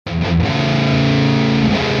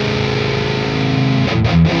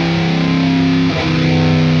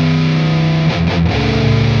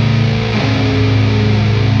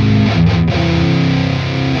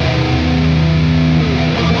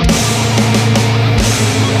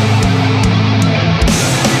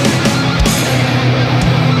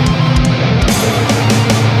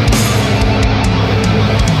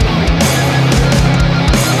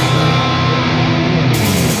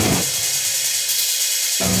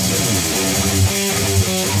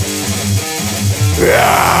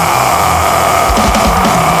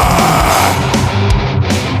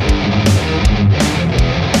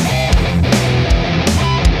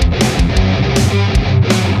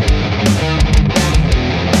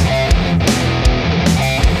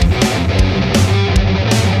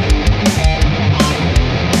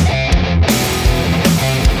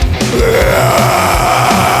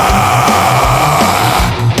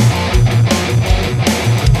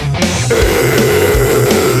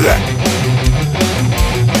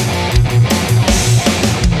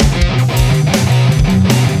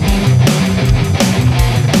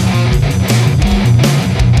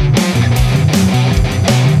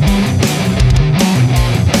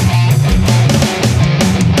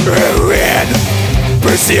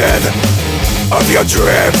Pursuit of your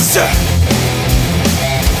dreams,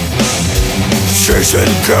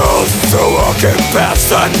 chasing goals, so walking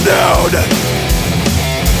paths unknown.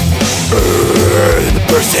 In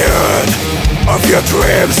pursuit of your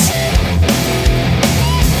dreams,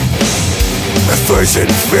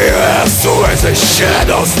 facing fear so as the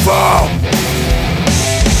shadows fall.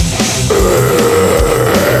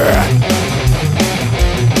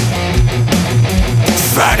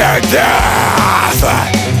 Fighting death.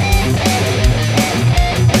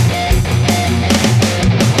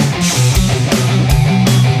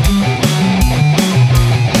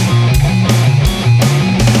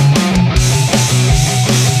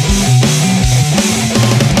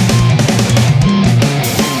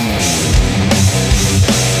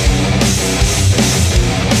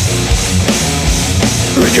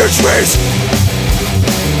 In your dreams,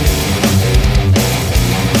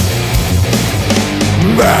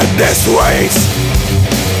 madness waits,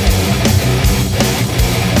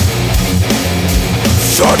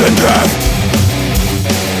 sudden death,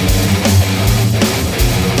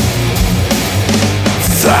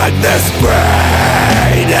 sadness,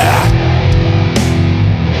 pain.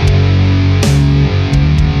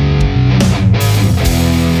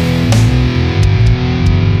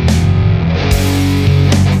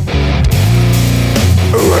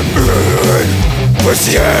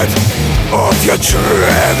 Pursuit of your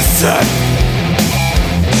dreams,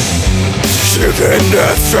 shooting the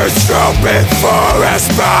search for us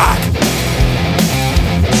back.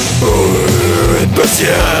 In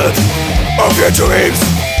pursuit of your dreams,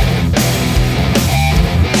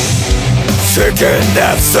 seeking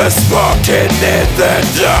answers, walking in the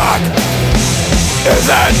dark. In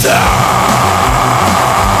the dark,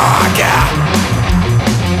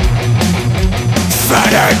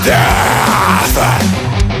 fighting death.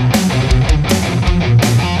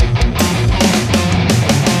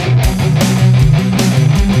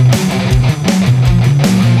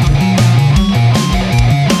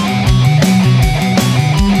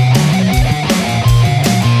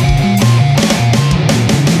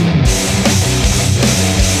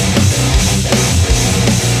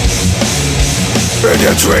 In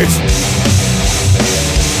your dreams,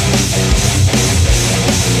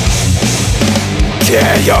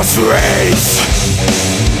 chaos reigns,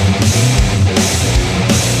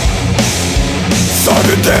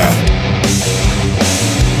 sudden death,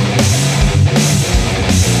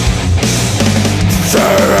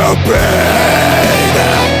 zero pain.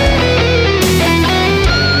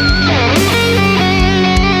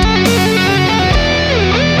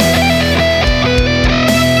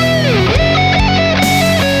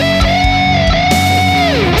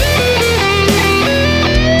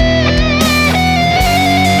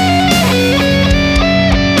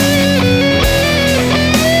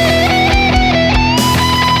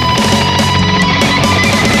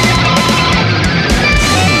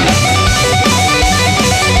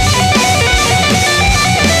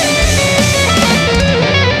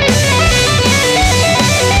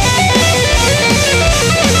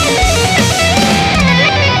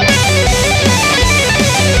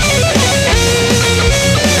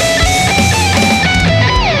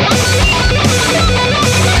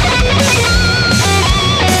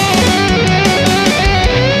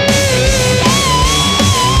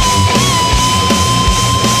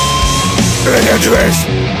 In your dreams,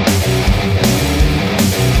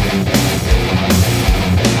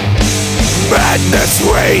 madness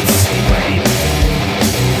waits,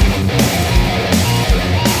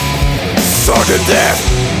 sudden death,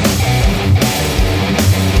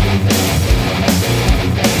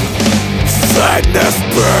 sadness,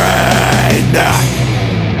 pain.